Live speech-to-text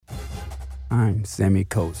I'm Sammy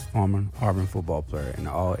Coates, former Auburn football player and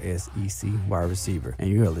all-SEC wide receiver, and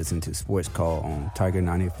you are listening to Sports Call on Tiger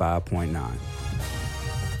 95.9.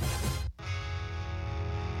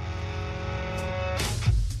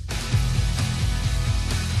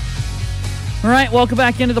 All right, welcome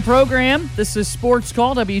back into the program. This is Sports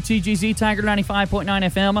Call, WTGZ Tiger 95.9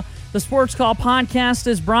 FM. The Sports Call podcast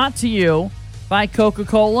is brought to you by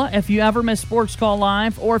Coca-Cola. If you ever miss Sports Call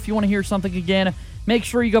Live, or if you want to hear something again, make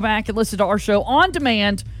sure you go back and listen to our show on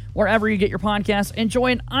demand wherever you get your podcasts.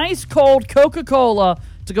 Enjoy an ice-cold Coca-Cola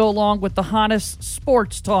to go along with the hottest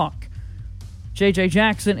sports talk. JJ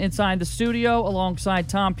Jackson inside the studio alongside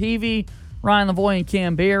Tom Peavy, Ryan Lavoie, and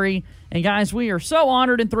Cam Berry. And guys, we are so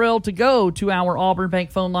honored and thrilled to go to our Auburn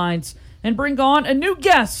Bank phone lines and bring on a new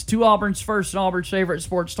guest to Auburn's first and Auburn's favorite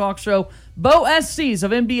sports talk show. Bo Estes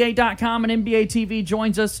of NBA.com and NBA TV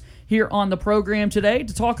joins us here on the program today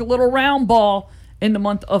to talk a little round ball in the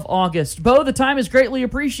month of August. Bo, the time is greatly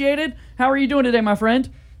appreciated. How are you doing today, my friend?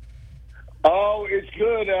 Oh, it's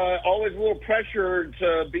good. Always a little pressure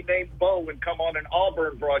to be named Bo and come on an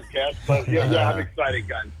Auburn broadcast, but yeah, I'm excited,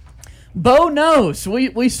 guys. Bo knows.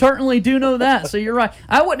 We certainly do know that, so you're right.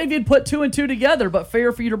 I wouldn't have even put two and two together, but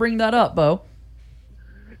fair for you to bring that up, Bo.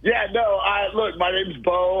 Yeah, no, look, my name's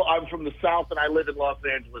Bo. I'm from the South, and I live in Los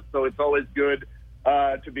Angeles, so it's always good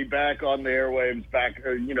to be back on the airwaves, back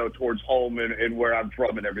towards home and where I'm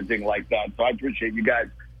from and everything like that. So I appreciate you guys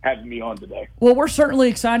having me on today. Well, we're certainly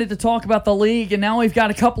excited to talk about the league, and now we've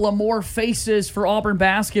got a couple of more faces for Auburn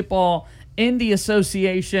basketball in the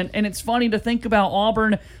association, and it's funny to think about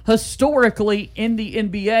Auburn historically in the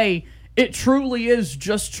NBA. It truly is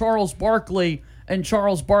just Charles Barkley and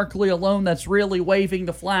Charles Barkley alone that's really waving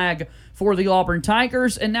the flag for the Auburn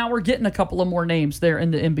Tigers, and now we're getting a couple of more names there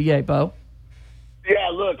in the NBA, Bo. Yeah,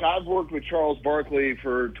 look, I've worked with Charles Barkley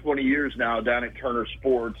for 20 years now down at Turner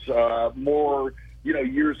Sports, more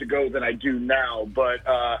years ago than I do now, but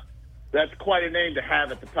that's quite a name to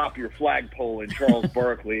have at the top of your flagpole in Charles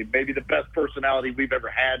Barkley. Maybe the best personality we've ever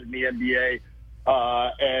had in the NBA,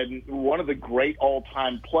 and one of the great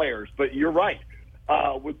all-time players. But you're right.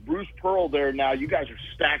 With Bruce Pearl there now, you guys are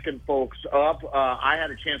stacking folks up. I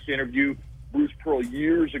had a chance to interview Bruce Pearl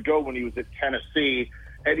years ago when he was at Tennessee,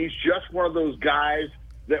 and he's just one of those guys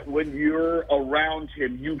that when you're around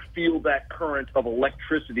him, you feel that current of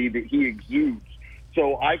electricity that he exudes.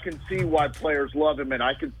 So I can see why players love him, and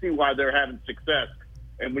I can see why they're having success.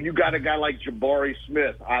 And when you got a guy like Jabari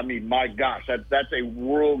Smith, I mean, my gosh, that's a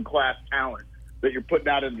world-class talent that you're putting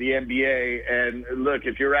out in the NBA. And, look,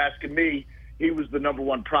 if you're asking me, he was the number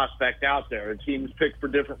one prospect out there. Teams pick for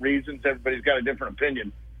different reasons. Everybody's got a different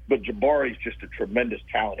opinion. But Jabari's just a tremendous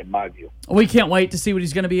talent in my view. We can't wait to see what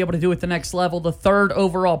he's going to be able to do at the next level. The third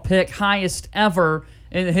overall pick, highest ever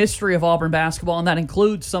in the history of Auburn basketball, and that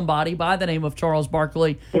includes somebody by the name of Charles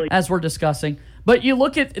Barkley, as we're discussing. But you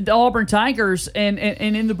look at the Auburn Tigers, and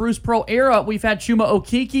in the Bruce Pearl era, we've had Chuma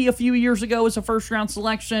Okeke a few years ago as a first-round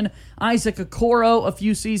selection, Isaac Okoro a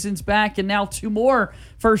few seasons back, and now two more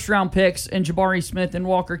first-round picks in Jabari Smith and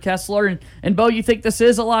Walker Kessler. And Bo, you think this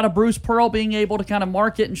is a lot of Bruce Pearl being able to kind of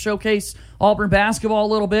market and showcase Auburn basketball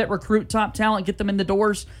a little bit, recruit top talent, get them in the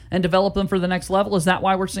doors, and develop them for the next level? Is that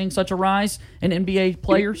why we're seeing such a rise in NBA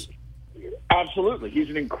players? Absolutely. He's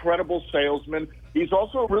an incredible salesman. He's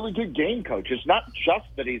also a really good game coach. It's not just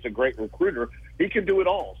that he's a great recruiter. He can do it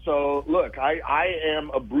all. So, look, I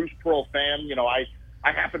am a Bruce Pearl fan.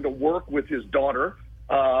 I happen to work with his daughter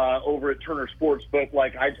over at Turner Sports, but,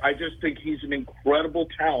 I just think he's an incredible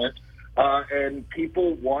talent, and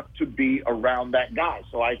people want to be around that guy.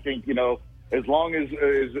 So I think, as long as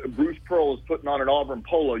Bruce Pearl is putting on an Auburn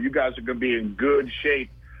polo, you guys are going to be in good shape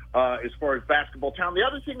as far as basketball talent. The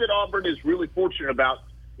other thing that Auburn is really fortunate about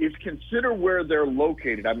is consider where they're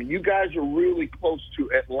located. I mean, you guys are really close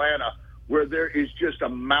to Atlanta, where there is just a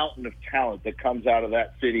mountain of talent that comes out of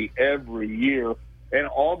that city every year, and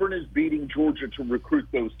Auburn is beating Georgia to recruit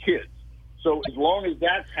those kids. So as long as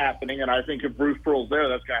that's happening, and I think if Bruce Pearl's there,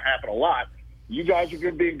 that's going to happen a lot, you guys are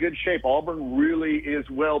going to be in good shape. Auburn really is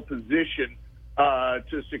well-positioned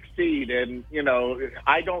to succeed. And,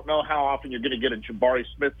 I don't know how often you're going to get a Jabari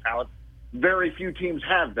Smith talent. Very few teams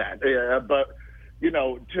have that. But,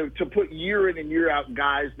 to put year in and year out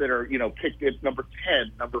guys that are, picked at number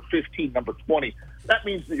 10, number 15, number 20, that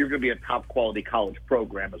means that you're going to be a top-quality college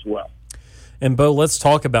program as well. And, Bo, let's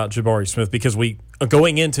talk about Jabari Smith, because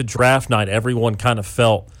going into draft night, everyone kind of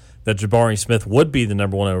felt that Jabari Smith would be the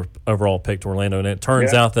number one overall pick to Orlando, and it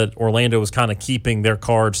turns out that Orlando was kind of keeping their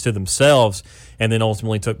cards to themselves and then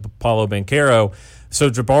ultimately took Paolo Banchero. So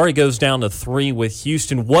Jabari goes down to 3 with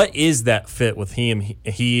Houston. What is that fit with he and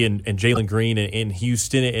Jalen Green in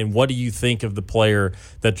Houston, and what do you think of the player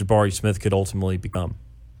that Jabari Smith could ultimately become?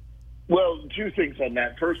 Well, 2 things on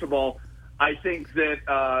that. First of all, I think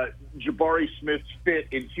that Jabari Smith's fit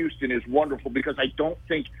in Houston is wonderful because I don't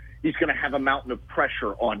think he's going to have a mountain of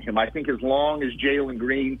pressure on him. I think as long as Jalen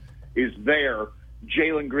Green is there,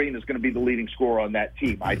 Jalen Green is going to be the leading scorer on that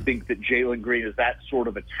team. I think that Jalen Green is that sort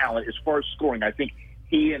of a talent. As far as scoring, I think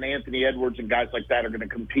he and Anthony Edwards and guys like that are going to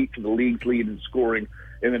compete for the league's lead in scoring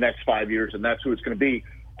in the next 5 years, and that's who it's going to be.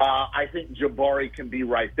 I think Jabari can be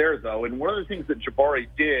right there, though. And one of the things that Jabari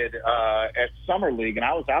did at Summer League, and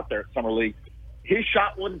I was out there at Summer League, his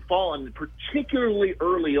shot wasn't falling particularly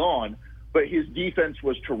early on, but his defense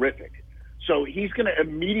was terrific. So he's going to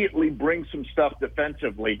immediately bring some stuff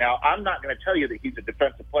defensively. Now, I'm not going to tell you that he's a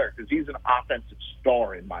defensive player because he's an offensive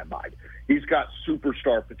star in my mind. He's got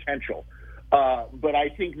superstar potential. But I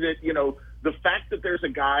think that, the fact that there's a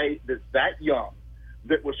guy that's that young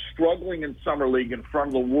that was struggling in Summer League in front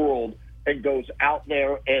of the world and goes out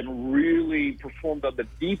there and really performed on the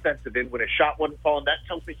defensive end when his shot wasn't falling, that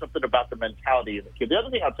tells me something about the mentality of the kid. The other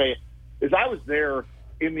thing I'll tell you is I was there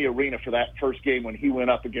in the arena for that first game when he went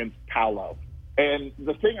up against Paolo. And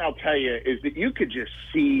the thing I'll tell you is that you could just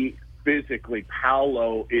see physically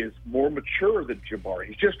Paolo is more mature than Jabari.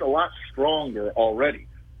 He's just a lot stronger already.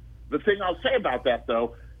 The thing I'll say about that,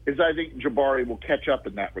 though, is I think Jabari will catch up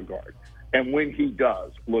in that regard. And when he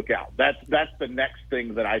does, look out. That's the next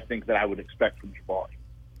thing that I think that I would expect from Jabari.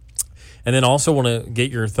 And then also want to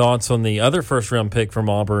get your thoughts on the other first-round pick from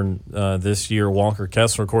Auburn this year, Walker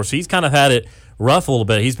Kessler. Of course, he's kind of had it rough a little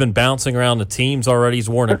bit. He's been bouncing around the teams already. He's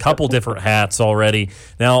worn a couple different hats already.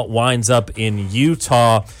 Now it winds up in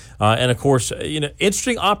Utah. And, of course,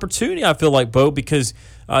 interesting opportunity, I feel like, Bo, because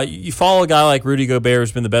you follow a guy like Rudy Gobert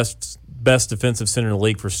who's been the best defensive center in the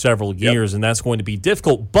league for several years, and that's going to be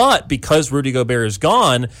difficult. But because Rudy Gobert is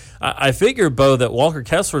gone, I figure, Bo, that Walker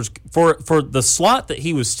Kessler's, for the slot that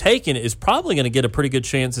he was taken, is probably going to get a pretty good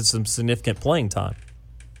chance at some significant playing time.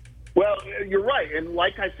 Well, you're right. And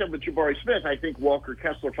like I said with Jabari Smith, I think Walker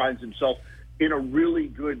Kessler finds himself in a really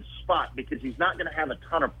good spot because he's not going to have a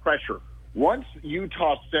ton of pressure. Once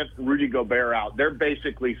Utah sent Rudy Gobert out, they're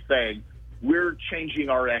basically saying, we're changing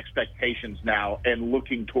our expectations now and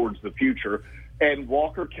looking towards the future. And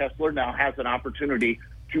Walker Kessler now has an opportunity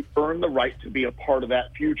to earn the right to be a part of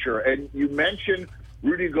that future. And you mentioned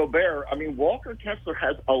Rudy Gobert. I mean, Walker Kessler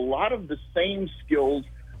has a lot of the same skills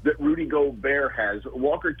that Rudy Gobert has.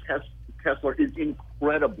 Walker Kessler is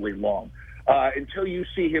incredibly long. Until you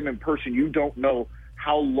see him in person, you don't know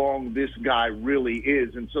how long this guy really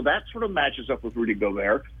is. And so that sort of matches up with Rudy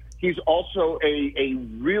Gobert. He's also a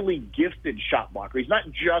really gifted shot blocker. He's not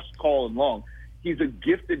just tall and long. He's a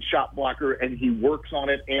gifted shot blocker, and he works on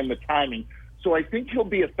it and the timing. So I think he'll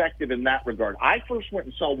be effective in that regard. I first went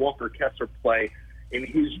and saw Walker Kessler play in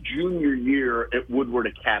his junior year at Woodward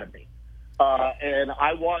Academy. And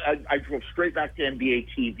I drove straight back to NBA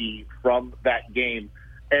TV from that game,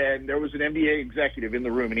 and there was an NBA executive in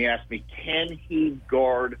the room, and he asked me, can he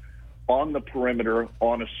guard on the perimeter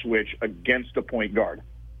on a switch against a point guard?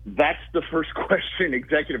 That's the first question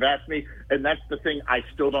executive asked me, and that's the thing I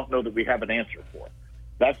still don't know that we have an answer for.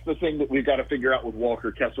 That's the thing that we've got to figure out with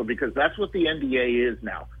Walker Kessler, because that's what the NBA is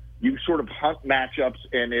now. You sort of hunt matchups,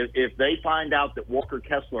 and if they find out that Walker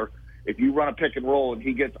Kessler, if you run a pick and roll and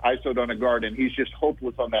he gets ISO'd on a guard and he's just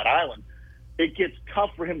hopeless on that island, it gets tough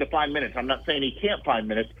for him to find minutes. I'm not saying he can't find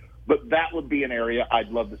minutes, but that would be an area I'd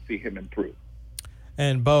love to see him improve.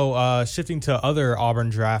 And, Bo, shifting to other Auburn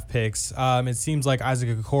draft picks, it seems like Isaac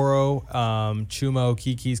Okoro, Chumo,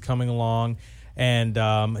 Kiki's coming along, and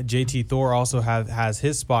JT Thor also has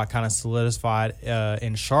his spot kind of solidified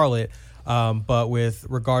in Charlotte. But with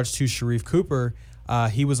regards to Sharif Cooper,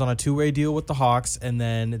 he was on a two-way deal with the Hawks, and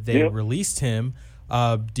then they released him.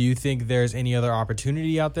 Do you think there's any other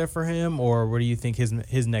opportunity out there for him, or what do you think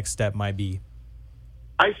his next step might be?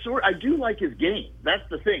 I do like his game. That's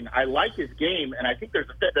the thing. I like his game, and I think there's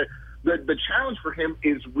the challenge for him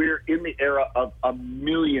is we're in the era of a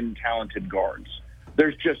million talented guards.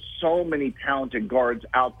 There's just so many talented guards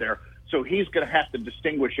out there, so he's going to have to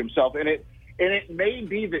distinguish himself. And it may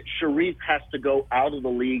be that Sharif has to go out of the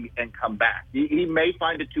league and come back. He may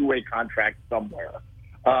find a two-way contract somewhere,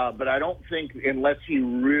 but I don't think unless he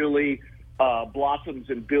really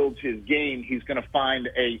blossoms and builds his game, he's going to find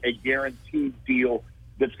a guaranteed deal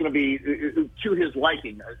that's going to be to his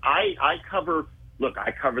liking. I cover look,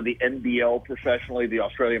 I cover the NBL professionally, the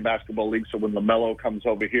Australian Basketball League. So when LaMelo comes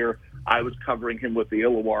over here, I was covering him with the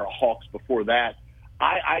Illawarra Hawks before that.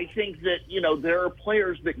 I think that, there are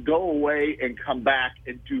players that go away and come back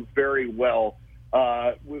and do very well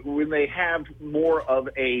when they have more of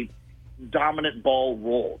a dominant ball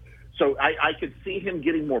role. So I could see him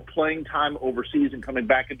getting more playing time overseas and coming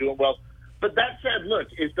back and doing well. But that said, look,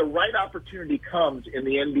 if the right opportunity comes in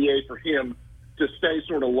the NBA for him to stay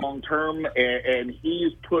sort of long-term and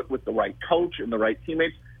he's put with the right coach and the right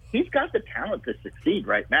teammates, he's got the talent to succeed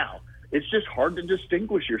right now. It's just hard to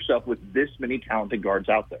distinguish yourself with this many talented guards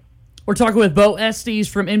out there. We're talking with Bo Estes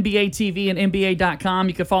from NBA TV and NBA.com.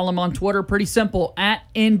 You can follow him on Twitter. Pretty simple, at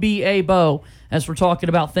NBA Bo, as we're talking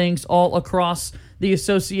about things all across the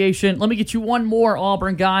association. Let me get you one more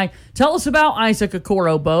Auburn guy. Tell us about Isaac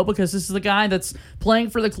Okoro, Bo, because this is the guy that's playing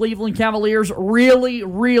for the Cleveland Cavaliers, really,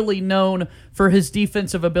 really known for his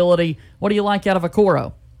defensive ability. What do you like out of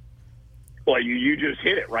Okoro? Well, you just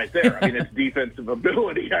hit it right there. I mean, it's defensive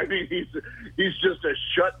ability. I mean, he's just a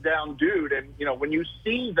shutdown dude. And, when you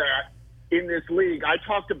see that in this league, I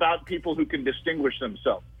talked about people who can distinguish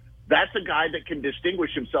themselves. That's a guy that can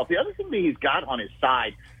distinguish himself. The other thing that he's got on his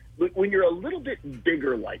side, when you're a little bit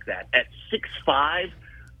bigger like that, at 6'5",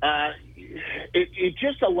 it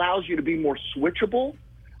just allows you to be more switchable.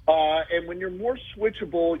 And when you're more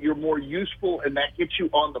switchable, you're more useful, and that gets you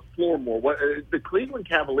on the floor more. The Cleveland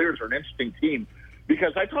Cavaliers are an interesting team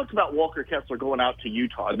because I talked about Walker Kessler going out to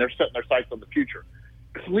Utah, and they're setting their sights on the future.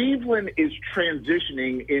 Cleveland is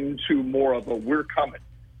transitioning into more of a we're coming.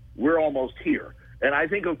 We're almost here. And I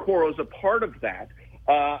think Okoro's a part of that.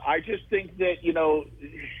 I just think that, in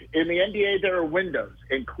the NBA there are windows,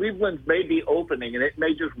 and Cleveland's may be opening, and it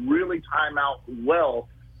may just really time out well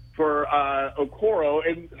for Okoro.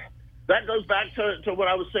 And that goes back to what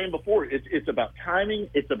I was saying before. It's about timing.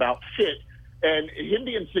 It's about fit. And him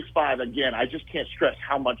being 6'5", again, I just can't stress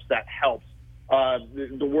how much that helps.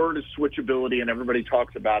 The word is switchability, and everybody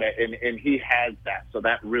talks about it, and he has that. So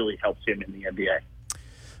that really helps him in the NBA.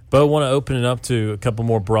 Bo, I want to open it up to a couple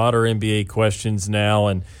more broader NBA questions now,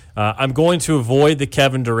 and I'm going to avoid the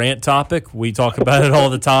Kevin Durant topic. We talk about it all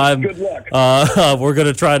the time. Good luck. We're going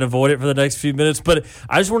to try and avoid it for the next few minutes, but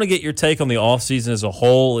I just want to get your take on the offseason as a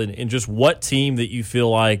whole and just what team that you feel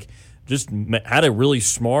like just had a really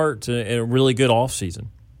smart and a really good offseason.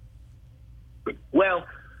 Well,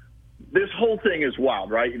 this whole thing is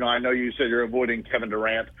wild, right? I know you said you're avoiding Kevin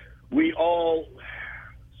Durant. We all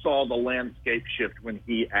saw the landscape shift when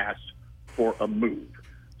he asked for a move.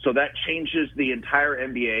 So that changes the entire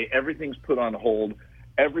NBA. Everything's put on hold.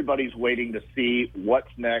 Everybody's waiting to see what's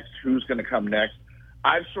next, who's going to come next.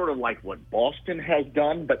 I've sort of liked what Boston has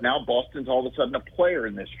done, but now Boston's all of a sudden a player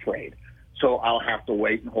in this trade. So I'll have to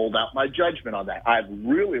wait and hold out my judgment on that. I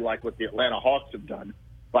really like what the Atlanta Hawks have done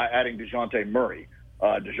by adding DeJounte Murray.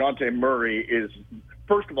 DeJounte Murray is,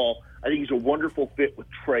 first of all, I think he's a wonderful fit with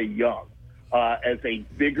Trae Young. As a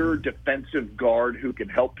bigger defensive guard who can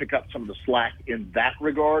help pick up some of the slack in that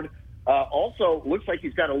regard. Also, looks like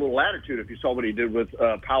he's got a little attitude if you saw what he did with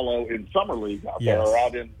Paolo in Summer League out there, or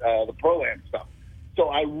out in the Pro-Am stuff. So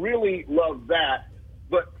I really love that.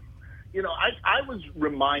 But, I was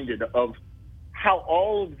reminded of how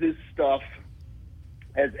all of this stuff,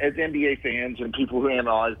 as NBA fans and people who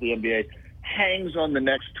analyze the NBA, hangs on the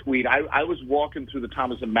next tweet. I was walking through the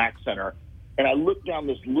Thomas & Mack Center, and I looked down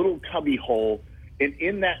this little cubby hole, and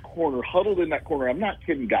in that corner, huddled in that corner, I'm not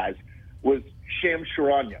kidding, guys, was Shams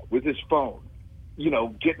Charania with his phone,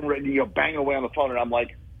 getting ready to bang away on the phone. And I'm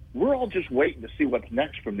like, we're all just waiting to see what's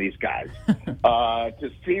next from these guys,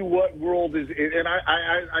 to see what world is. And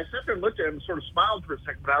I sat there and looked at him and sort of smiled for a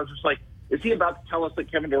second, but I was just like, is he about to tell us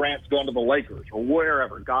that Kevin Durant's going to the Lakers or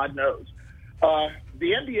wherever? God knows. The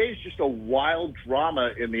NBA is just a wild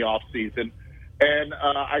drama in the offseason. And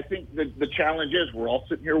I think the challenge is we're all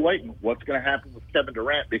sitting here waiting. What's going to happen with Kevin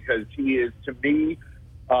Durant? Because he is, to me,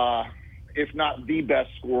 if not the best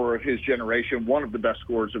scorer of his generation, one of the best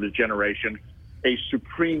scorers of his generation, a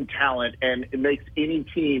supreme talent, and it makes any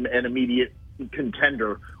team an immediate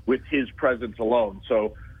contender with his presence alone.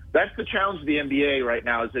 So that's the challenge of the NBA right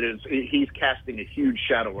now, is that he's casting a huge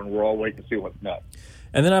shadow, and we're all waiting to see what's next.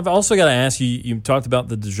 And then I've also got to ask you, you talked about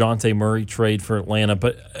the DeJounte Murray trade for Atlanta,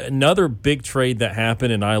 but another big trade that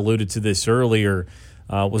happened, and I alluded to this earlier,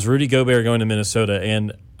 was Rudy Gobert going to Minnesota.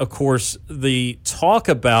 And, of course, the talk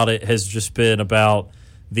about it has just been about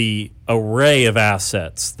the array of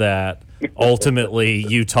assets that ultimately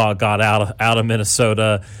Utah got out of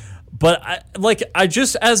Minnesota. But,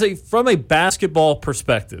 from a basketball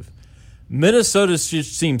perspective, Minnesota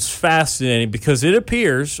just seems fascinating because it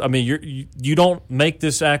appears, I mean, you don't make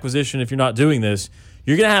this acquisition if you're not doing this.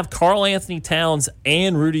 You're going to have Karl Anthony Towns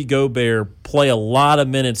and Rudy Gobert play a lot of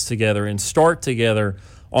minutes together and start together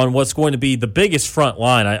on what's going to be the biggest front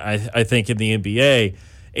line, I think, in the NBA.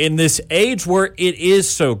 In this age where it is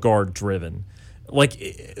so guard-driven, like,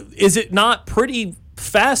 is it not pretty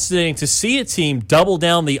fascinating to see a team double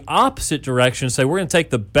down the opposite direction and say, we're going to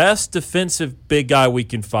take the best defensive big guy we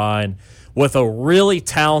can find with a really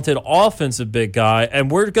talented offensive big guy, and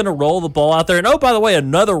we're going to roll the ball out there. And, oh, by the way,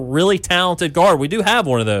 another really talented guard. We do have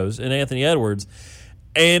one of those in Anthony Edwards.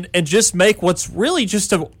 And just make what's really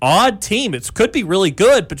just an odd team. It could be really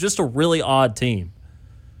good, but just a really odd team.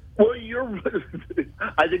 Well,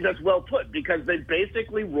 I think that's well put because they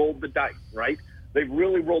basically rolled the dice, right? They've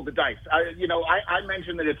really rolled the dice. I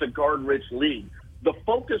mentioned that it's a guard-rich league. The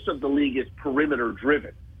focus of the league is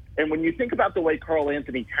perimeter-driven. And when you think about the way Karl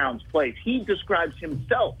Anthony Towns plays, he describes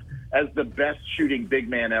himself as the best shooting big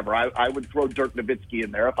man ever. I would throw Dirk Nowitzki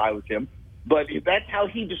in there if I was him. But that's how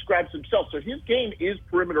he describes himself. So his game is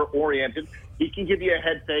perimeter-oriented. He can give you a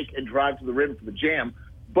head fake and drive to the rim for the jam.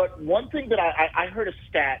 But one thing that I heard a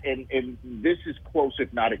stat, and this is close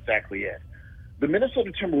if not exactly it. The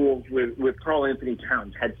Minnesota Timberwolves with Karl Anthony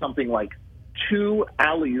Towns had something like 2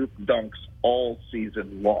 alley-oop dunks all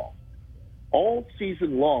season long. All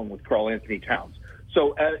season long with Karl Anthony Towns.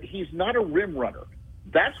 So he's not a rim runner.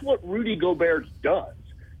 That's what Rudy Gobert does.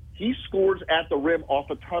 He scores at the rim off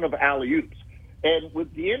a ton of alley-oops. And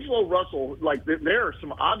with D'Angelo Russell, like there are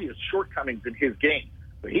some obvious shortcomings in his game.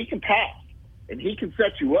 But he can pass, and he can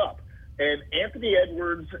set you up. And Anthony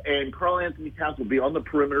Edwards and Karl Anthony Towns will be on the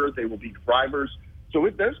perimeter. They will be drivers. So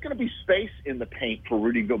there's going to be space in the paint for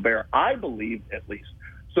Rudy Gobert, I believe, at least.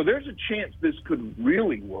 So there's a chance this could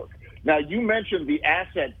really work. Now, you mentioned the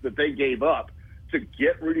assets that they gave up to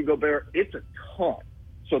get Rudy Gobert. It's a ton.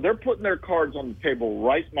 So they're putting their cards on the table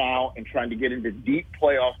right now and trying to get into deep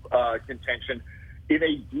playoff contention in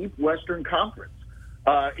a deep Western Conference.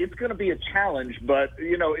 It's going to be a challenge, but,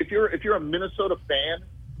 if you're a Minnesota fan,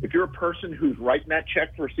 if you're a person who's writing that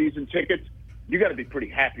check for season tickets, you got to be pretty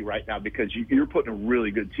happy right now because you're putting a really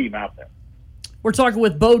good team out there. We're talking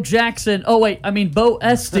with Bo Jackson. Oh, wait, I mean Bo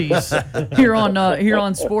Estes here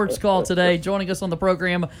on Sports Call today, joining us on the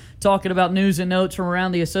program, talking about news and notes from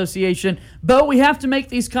around the association. Bo, we have to make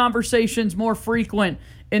these conversations more frequent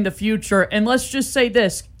in the future. And let's just say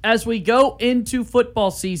this. As we go into football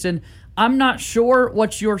season, I'm not sure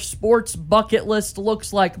what your sports bucket list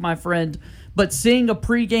looks like, my friend, but seeing a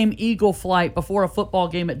pregame Eagle flight before a football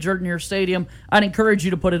game at Jordan Hare Stadium, I'd encourage you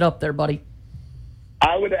to put it up there, buddy.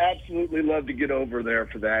 I would absolutely love to get over there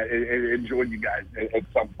for that and join you guys at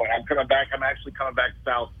some point. I'm coming back. I'm actually coming back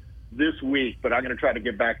south this week, but I'm going to try to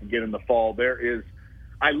get back again in the fall.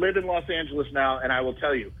 I live in Los Angeles now, and I will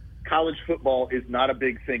tell you, college football is not a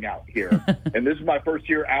big thing out here. And this is my first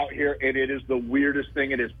year out here, and it is the weirdest thing.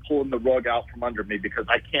 It is pulling the rug out from under me because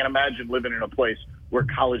I can't imagine living in a place where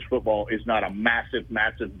college football is not a massive,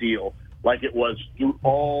 massive deal like it was through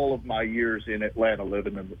all of my years in Atlanta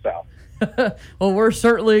living in the South. Well, we're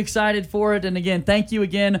certainly excited for it. And again, thank you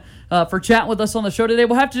again for chatting with us on the show today.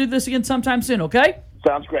 We'll have to do this again sometime soon, okay?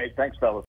 Sounds great. Thanks, fellas.